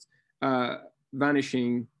just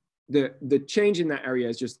vanishing. The change in that area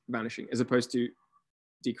is just vanishing as opposed to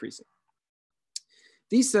decreasing.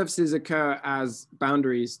 These surfaces occur as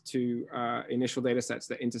boundaries to initial data sets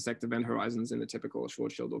that intersect event horizons in the typical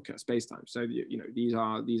Schwarzschild or Kerr spacetime. So these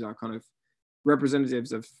are kind of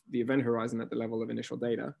representatives of the event horizon at the level of initial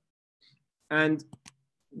data. And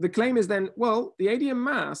the claim is then, well, the ADM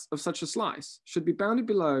mass of such a slice should be bounded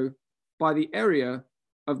below by the area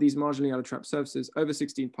of these marginally outer trap surfaces over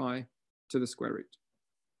 16 pi to the square root.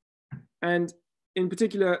 And in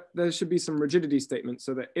particular, there should be some rigidity statements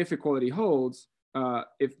so that if equality holds,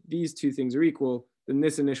 if these two things are equal, then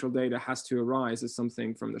this initial data has to arise as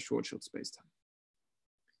something from the Schwarzschild spacetime.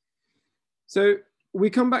 So we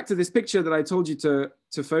come back to this picture that I told you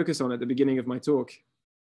to focus on at the beginning of my talk.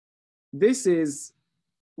 This is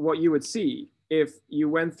what you would see if you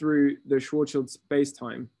went through the Schwarzschild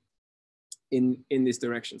spacetime in this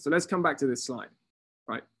direction. So let's come back to this slide,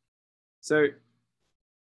 right? So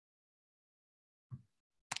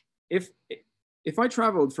if I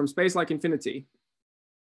traveled from space like infinity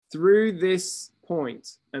through this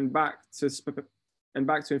point and back to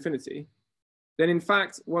infinity, then in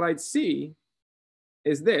fact what I'd see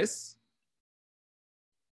is this,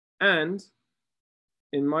 and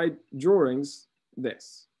in my drawings,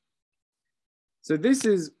 this. So this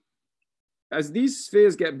is, as these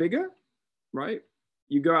spheres get bigger, right,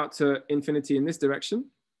 you go out to infinity in this direction.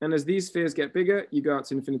 And as these spheres get bigger, you go out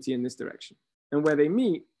to infinity in this direction. And where they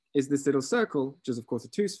meet is this little circle, which is of course a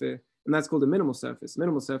two-sphere, and that's called a minimal surface.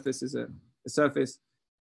 Minimal surface is a surface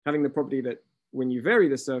having the property that when you vary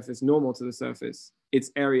the surface normal to the surface,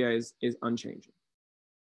 its area is unchanging.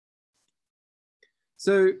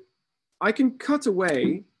 So I can cut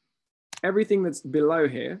away everything that's below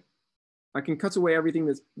here. I can cut away everything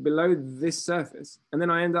that's below this surface, and then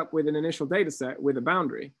I end up with an initial data set with a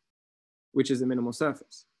boundary, which is a minimal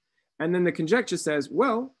surface. And then the conjecture says,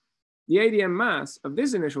 well, the ADM mass of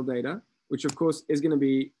this initial data, which of course is going to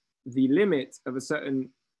be the limit of a certain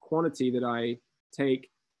quantity that I take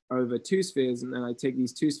over two spheres, and then I take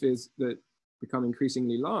these two spheres that become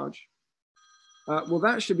increasingly large, well,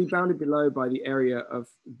 that should be bounded below by the area of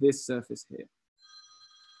this surface here.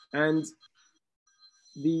 And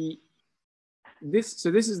this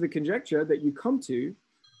is the conjecture that you come to,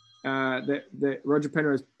 that Roger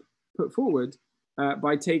Penrose put forward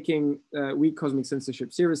by taking weak cosmic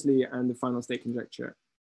censorship seriously and the final state conjecture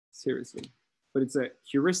seriously. But it's a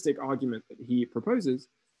heuristic argument that he proposes,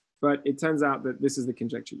 but it turns out that this is the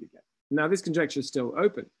conjecture you get. Now, this conjecture is still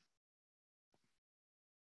open.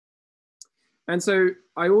 And so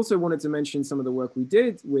I also wanted to mention some of the work we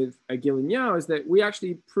did with Gil and Yao, is that we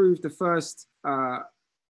actually proved the first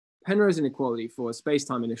Penrose inequality for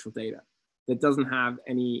space-time initial data that doesn't have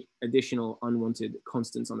any additional unwanted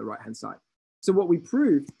constants on the right-hand side. So what we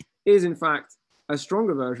proved is, in fact, a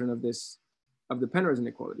stronger version of this, of the Penrose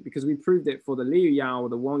inequality, because we proved it for the Liu-Yao or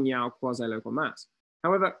the Wang-Yao quasi-local mass.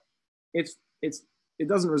 However, it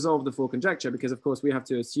doesn't resolve the full conjecture, because of course we have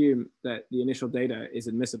to assume that the initial data is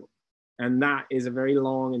admissible. And that is a very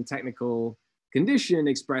long and technical condition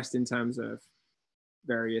expressed in terms of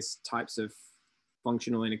various types of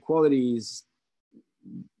functional inequalities,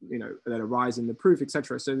 you know, that arise in the proof,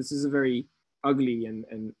 etc. So this is a very ugly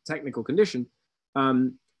and technical condition.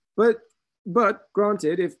 But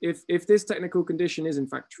granted, if this technical condition is in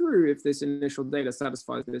fact true, if this initial data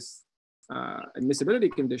satisfies this admissibility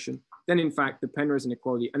condition, then in fact the Penrose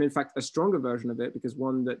inequality, and in fact a stronger version of it, because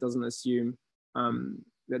one that doesn't assume,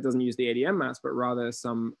 that doesn't use the ADM mass, but rather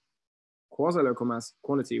some quasi-local mass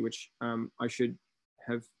quantity, which I should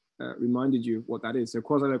have reminded you of what that is. So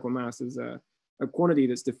quasi-local mass is a quantity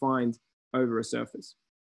that's defined over a surface,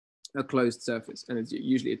 a closed surface, and it's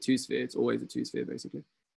usually a two-sphere. It's always a two-sphere, basically.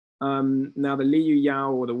 Now, the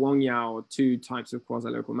Liu-Yao or the Wang-Yao are two types of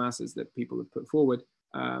quasi-local masses that people have put forward,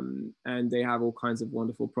 and they have all kinds of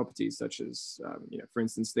wonderful properties, such as, you know, for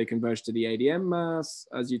instance, they converge to the ADM mass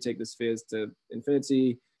as you take the spheres to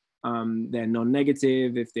infinity. They're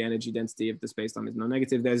non-negative if the energy density of the spacetime is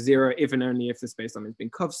non-negative. They're zero if and only if the spacetime is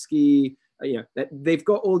Minkowski. You know, they've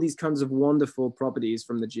got all these kinds of wonderful properties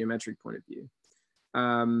from the geometric point of view.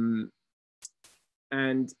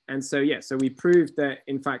 And so, yeah, so we proved that,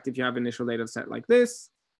 in fact, if you have an initial data set like this,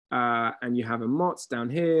 and you have a MOTS down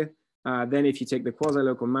here, then if you take the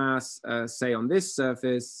quasi-local mass, say on this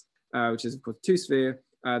surface, which is of course two-sphere,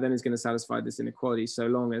 then it's going to satisfy this inequality so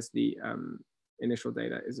long as the initial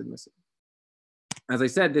data is admissible. As I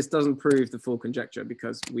said, this doesn't prove the full conjecture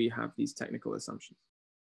because we have these technical assumptions.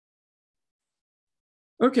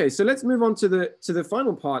 Okay, so let's move on to the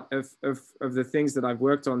final part of the things that I've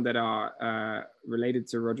worked on that are related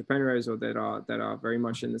to Roger Penrose, or that are very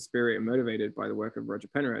much in the spirit and motivated by the work of Roger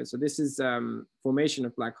Penrose. So this is formation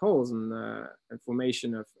of black holes and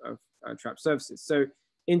formation of trapped surfaces. So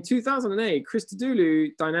in 2008,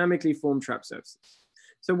 Christodoulou dynamically formed trapped surfaces.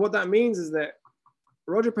 So what that means is that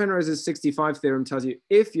Roger Penrose's 65 theorem tells you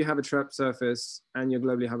if you have a trapped surface and you're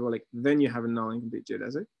globally hyperbolic, then you have a null incomplete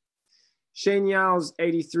geodesic. Shane Yao's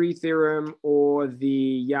 83 theorem, or the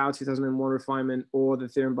Yao 2001 refinement, or the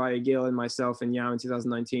theorem by Gil and myself and Yao in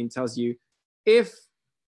 2019 tells you if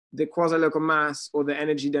the quasi-local mass or the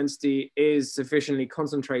energy density is sufficiently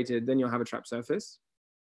concentrated, then you'll have a trapped surface.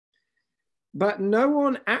 But no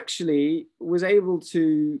one actually was able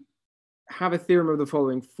to have a theorem of the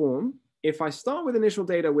following form. If I start with initial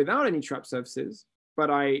data without any trapped surfaces, but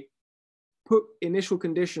I put initial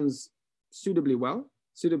conditions suitably well,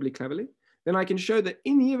 suitably cleverly, then I can show that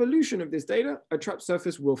in the evolution of this data, a trapped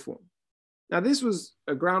surface will form. Now, this was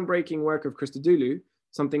a groundbreaking work of Christodoulou,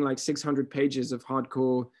 something like 600 pages of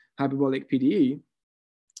hardcore hyperbolic PDE,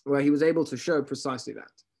 where he was able to show precisely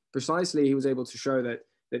that. precisely, he was able to show that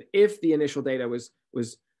if the initial data was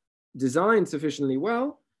designed sufficiently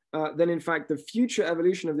well, then in fact the future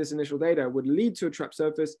evolution of this initial data would lead to a trapped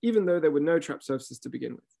surface, even though there were no trapped surfaces to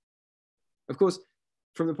begin with. Of course,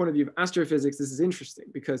 from the point of view of astrophysics, this is interesting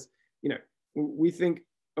because, you know, we think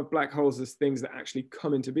of black holes as things that actually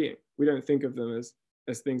come into being. We don't think of them as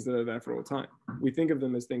things that are there for all time. We think of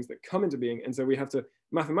them as things that come into being. And so we have to,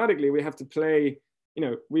 mathematically, we have to play, you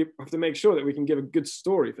know, we have to make sure that we can give a good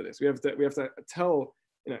story for this. We have to tell,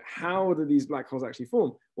 you know, how do these black holes actually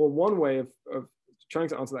form? Well, one way of trying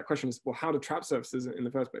to answer that question is, well, how do trapped surfaces in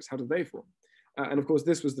the first place? How do they form? And of course,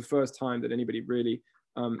 this was the first time that anybody really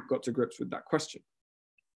got to grips with that question.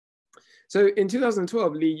 So in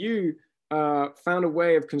 2012, Li Yu found a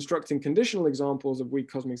way of constructing conditional examples of weak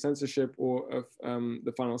cosmic censorship, or of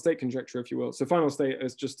the final state conjecture, if you will. So final state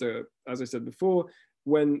is just, as I said before,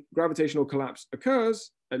 when gravitational collapse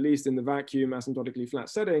occurs, at least in the vacuum asymptotically flat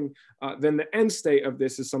setting, then the end state of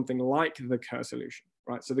this is something like the Kerr solution,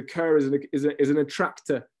 right? So the Kerr is an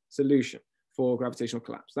attractor solution for gravitational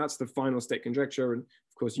collapse. That's the final state conjecture. And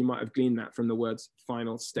of course, you might have gleaned that from the words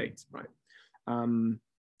final state, right?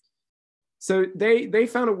 So they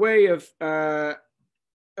found a way of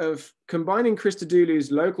combining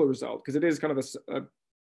Christodoulou's local result, because it is kind of a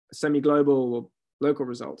semi-global or local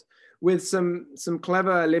result, with some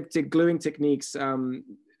clever elliptic gluing techniques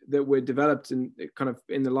that were developed in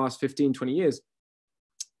the last 15, 20 years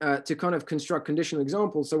to kind of construct conditional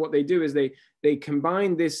examples. So what they do is they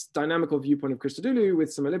combine this dynamical viewpoint of Christodoulou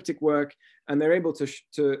with some elliptic work, and they're able to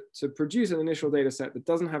produce an initial data set that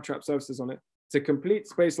doesn't have trapped surfaces on it. It's a complete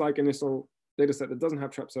space-like initial data set that doesn't have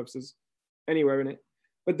trapped surfaces anywhere in it.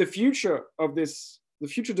 But the future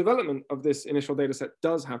development of this initial data set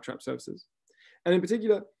does have trapped surfaces. And in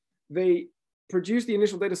particular, they produce the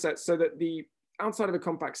initial data set so that the outside of a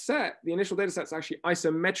compact set, the initial data set is actually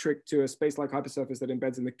isometric to a space-like hypersurface that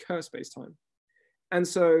embeds in the Kerr spacetime. And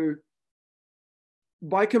so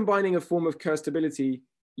by combining a form of Kerr stability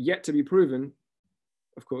yet to be proven,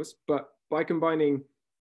 of course, but by combining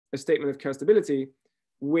a statement of Kerr stability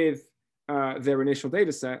with their initial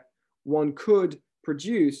data set, one could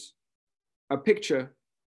produce a picture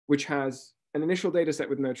which has an initial data set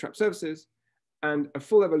with no trapped surfaces and a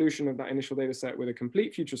full evolution of that initial data set with a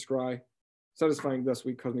complete future scry, satisfying thus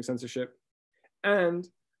weak cosmic censorship, and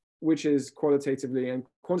which is qualitatively and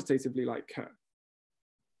quantitatively like Kerr,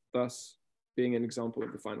 thus being an example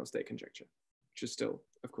of the final state conjecture, which is still,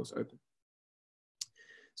 of course, open.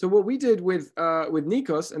 So what we did with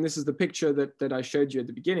Nikos, and this is the picture that I showed you at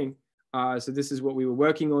the beginning. So this is what we were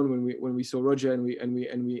working on when we saw Roger, and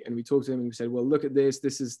we talked to him, and we said, well, look at this.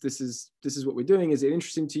 This is what we're doing. Is it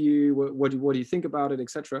interesting to you? What do you think about it,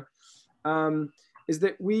 etc. Is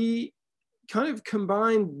that we kind of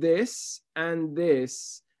combined this and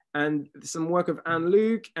some work of Anne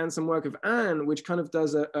Luke and some work of Anne, which kind of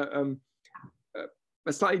does a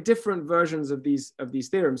slightly different versions of these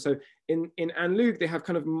theorems. So in Anne Luke, they have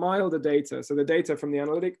kind of milder data. So the data from the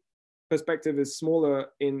analytic perspective is smaller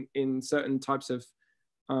in certain types of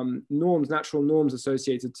norms, natural norms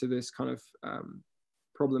associated to this kind of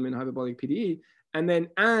problem in hyperbolic PDE. And then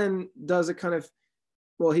Anne does a kind of,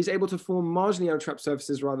 well, he's able to form marginally out of trapped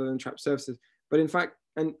surfaces rather than trapped surfaces. But in fact,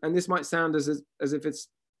 and this might sound as if it's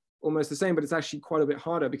almost the same, but it's actually quite a bit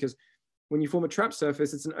harder, because when you form a trapped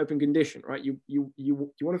surface, it's an open condition, right? You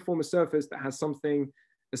want to form a surface that has something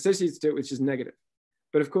associated to it which is negative.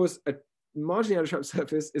 But of course, a marginally out of trapped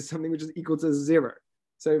surface is something which is equal to 0.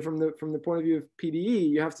 So from the point of view of PDE,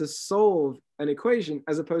 you have to solve an equation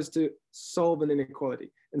as opposed to solve an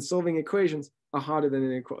inequality. And solving equations are harder than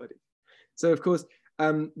inequality. So of course,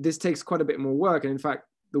 this takes quite a bit more work. And in fact,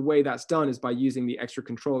 the way that's done is by using the extra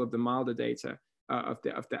control of the milder data of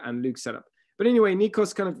the Anne Luke setup. But anyway,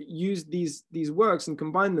 Nikos kind of used these works and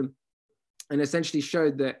combined them, and essentially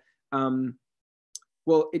showed that,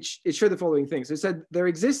 well, it showed the following things. So it said there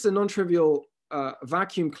exists a non-trivial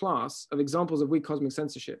vacuum class of examples of weak cosmic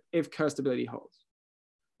censorship if Kerr stability holds.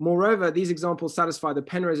 Moreover, these examples satisfy the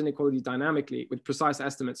Penrose inequality dynamically with precise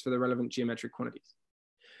estimates for the relevant geometric quantities.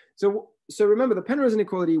 So remember, the Penrose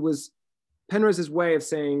inequality was Penrose's way of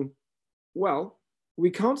saying, well, we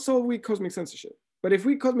can't solve weak cosmic censorship, but if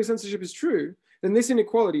weak cosmic censorship is true, then this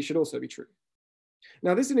inequality should also be true.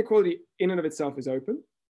 Now, this inequality in and of itself is open,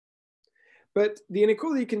 but the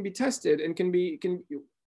inequality can be tested and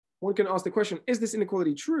one can ask the question, is this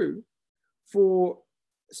inequality true for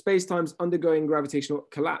spacetimes undergoing gravitational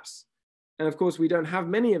collapse? And of course, we don't have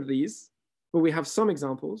many of these, but we have some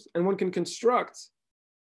examples, and one can construct,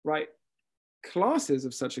 right, classes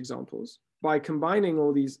of such examples by combining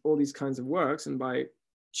all these kinds of works, and by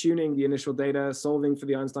tuning the initial data, solving for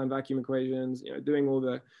the Einstein vacuum equations, doing all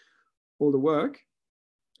the work.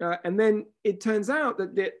 And then it turns out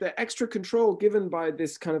that the extra control given by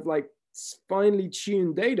this kind of like finely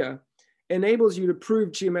tuned data enables you to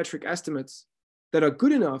prove geometric estimates that are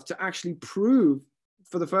good enough to actually prove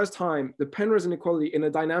for the first time the Penrose inequality in a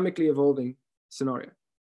dynamically evolving scenario.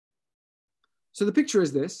 So the picture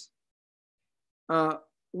is this.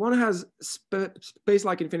 One has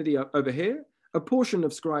space-like infinity over here, a portion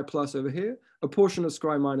of scry plus over here, a portion of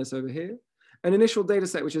scry minus over here, an initial data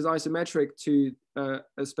set which is isometric to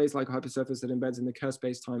a space-like hypersurface that embeds in the Kerr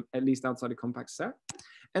space-time, at least outside a compact set.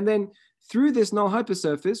 And then through this null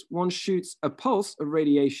hypersurface, one shoots a pulse of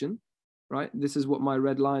radiation, right? This is what my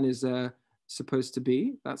red line is supposed to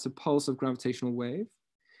be. That's a pulse of gravitational wave.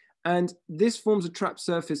 And this forms a trapped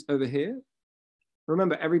surface over here.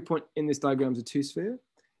 Remember, every point in this diagram is a two-sphere.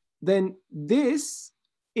 Then this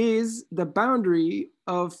is the boundary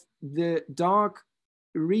of the dark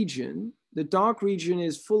region. The dark region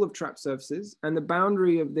is full of trapped surfaces, and the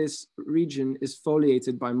boundary of this region is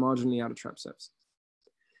foliated by marginally outer trapped surfaces.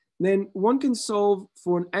 Then one can solve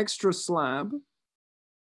for an extra slab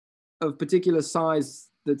of particular size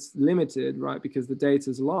that's limited, right? Because the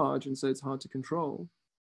data is large, and so it's hard to control.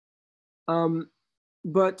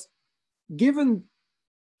 But given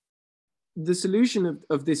the solution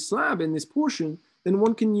of this slab in this portion, then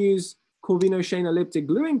one can use Corvino-Shane elliptic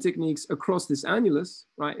gluing techniques across this annulus,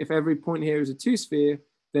 right? If every point here is a two-sphere,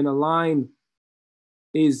 then a line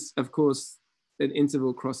is, of course, an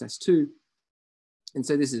interval cross S2. And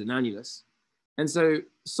so this is an annulus. And so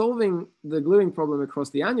solving the gluing problem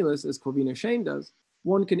across the annulus, as Corvino-Shane does,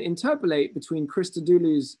 one can interpolate between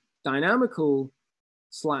Christodoulou's dynamical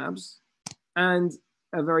slabs and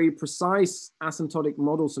a very precise asymptotic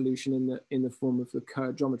model solution in the form of the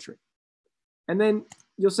Kerr geometry. And then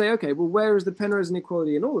you'll say, okay, well, where is the Penrose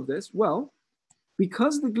inequality in all of this? Well,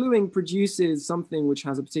 because the gluing produces something which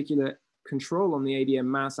has a particular control on the ADM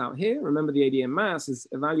mass out here. Remember, the ADM mass is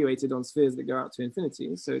evaluated on spheres that go out to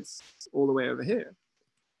infinity. So it's all the way over here.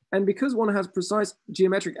 And because one has precise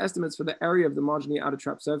geometric estimates for the area of the marginally outer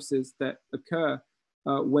trapped surfaces that occur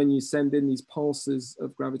when you send in these pulses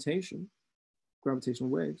of gravitational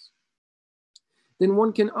waves, then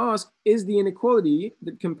one can ask, is the inequality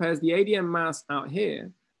that compares the ADM mass out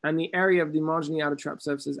here and the area of the marginally outer trapped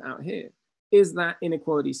surfaces out here, is that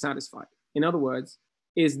inequality satisfied? In other words,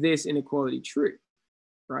 is this inequality true,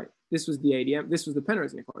 right? This was the ADM, this was the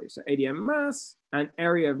Penrose inequality. So ADM mass and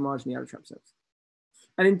area of marginally outer trapped surfaces.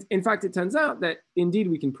 And in fact, it turns out that indeed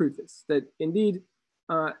we can prove this, that indeed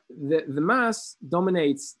the mass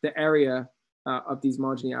dominates the area of these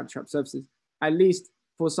marginally outer trapped surfaces, at least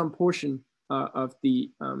for some portion of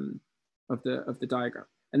the diagram.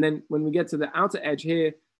 And then when we get to the outer edge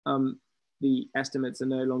here, the estimates are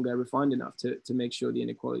no longer refined enough to make sure the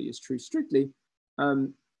inequality is true strictly.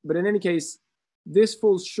 But in any case, this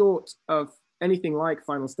falls short of anything like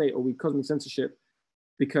final state or weak cosmic censorship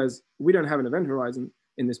because we don't have an event horizon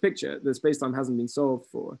in this picture. The spacetime hasn't been solved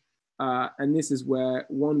for. And this is where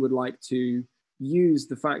one would like to use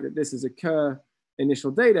the fact that this is a Kerr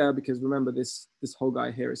initial data, because remember this whole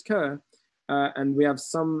guy here is Kerr, and we have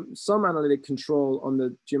some analytic control on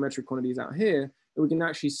the geometric quantities out here that we can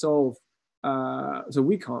actually solve. So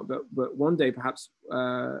we can't, but one day perhaps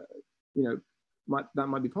that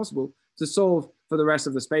might be possible to solve for the rest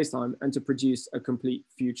of the spacetime and to produce a complete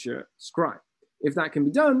future scry. If that can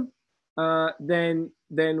be done, then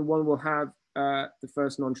one will have the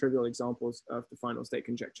first non-trivial examples of the final state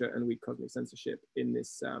conjecture and weak cosmic censorship in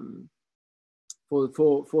this for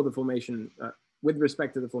the formation with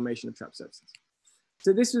respect to the formation of trapped surfaces.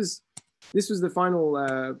 So this was the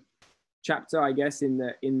final chapter, I guess,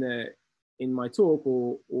 in my talk,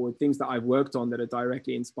 or things that I've worked on that are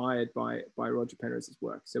directly inspired by Roger Penrose's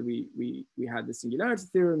work. So we had the singularity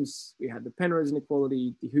theorems, we had the Penrose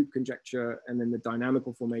inequality, the hoop conjecture, and then the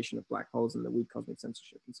dynamical formation of black holes and the weak cosmic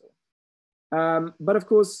censorship and so on. But of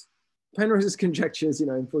course, Penrose's conjectures,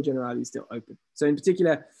 in full generality, is still open. So in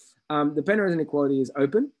particular, the Penrose inequality is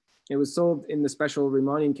open. It was solved in the special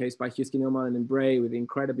Riemannian case by Huisken, Ilman, and Bray with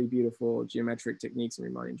incredibly beautiful geometric techniques in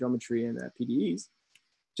Riemannian geometry and PDEs.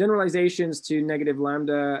 Generalizations to negative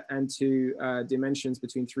lambda and to dimensions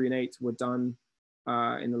between 3 and 8 were done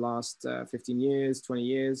in the last 15 years, 20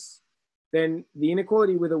 years. Then the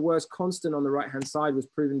inequality with a worst constant on the right-hand side was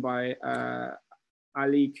proven by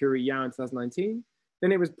Ali Curie Yao in 2019.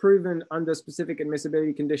 Then it was proven under specific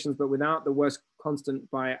admissibility conditions, but without the worst constant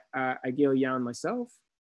by Agil Yao and myself.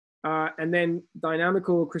 And then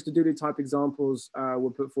dynamical Christodoulou type examples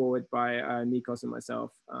were put forward by Nikos and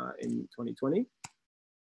myself in 2020.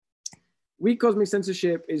 weak cosmic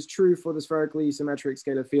censorship is true for the spherically symmetric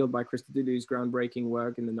scalar field by Christodoulou's groundbreaking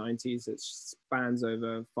work in the 90s. It spans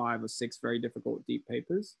over 5 or 6 very difficult, deep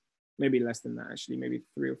papers. Maybe less than that, actually, maybe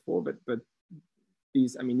 3 or 4. But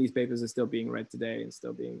these papers are still being read today and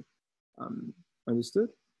still being understood.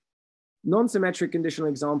 Non-symmetric conditional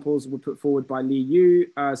examples were put forward by Li Yu.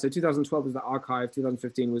 So 2012 was the archive,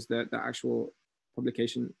 2015 was the actual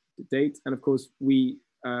publication date. And of course, we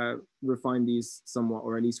refined these somewhat,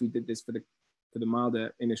 or at least we did this for the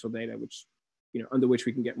milder initial data, which, under which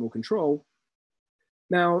we can get more control.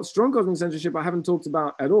 Now, strong cosmic censorship, I haven't talked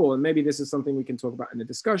about at all. And maybe this is something we can talk about in the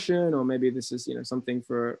discussion, or maybe this is, something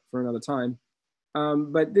for another time.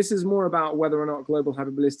 But this is more about whether or not global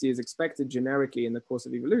habitability is expected generically in the course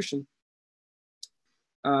of evolution.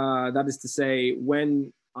 That is to say,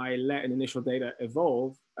 when I let an initial data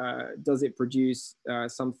evolve, does it produce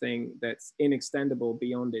something that's inextendable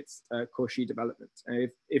beyond its Cauchy development?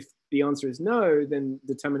 And if the answer is no, then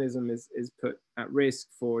determinism is put at risk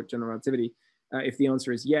for general relativity. If the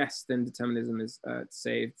answer is yes, then determinism is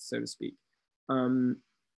saved, so to speak.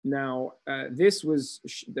 Now, this was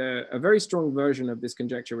a very strong version of this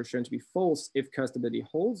conjecture was shown to be false if Kerr stability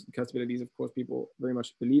holds. Kerr stability is, of course, people very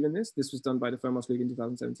much believe in this. This was done by the Fermat-Luke in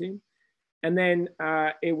 2017. And then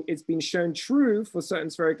it's been shown true for certain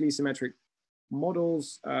spherically symmetric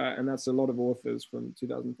models. And that's a lot of authors from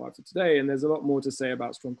 2005 to today. And there's a lot more to say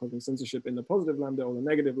about strong cosmic censorship in the positive lambda or the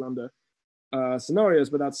negative lambda scenarios,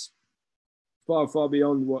 but that's far, far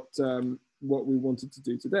beyond what we wanted to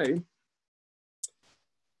do today.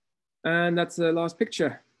 And that's the last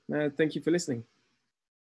picture. Thank you for listening.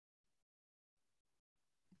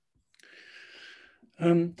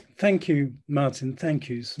 Thank you, Martin. Thank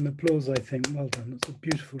you. Some applause, I think. Well done. It's a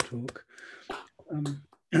beautiful talk.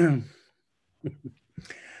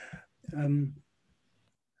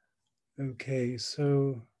 Okay,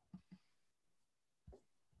 so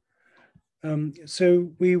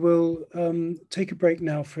we will take a break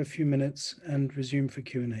now for a few minutes and resume for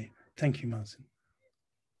Q&A. Thank you, Martin.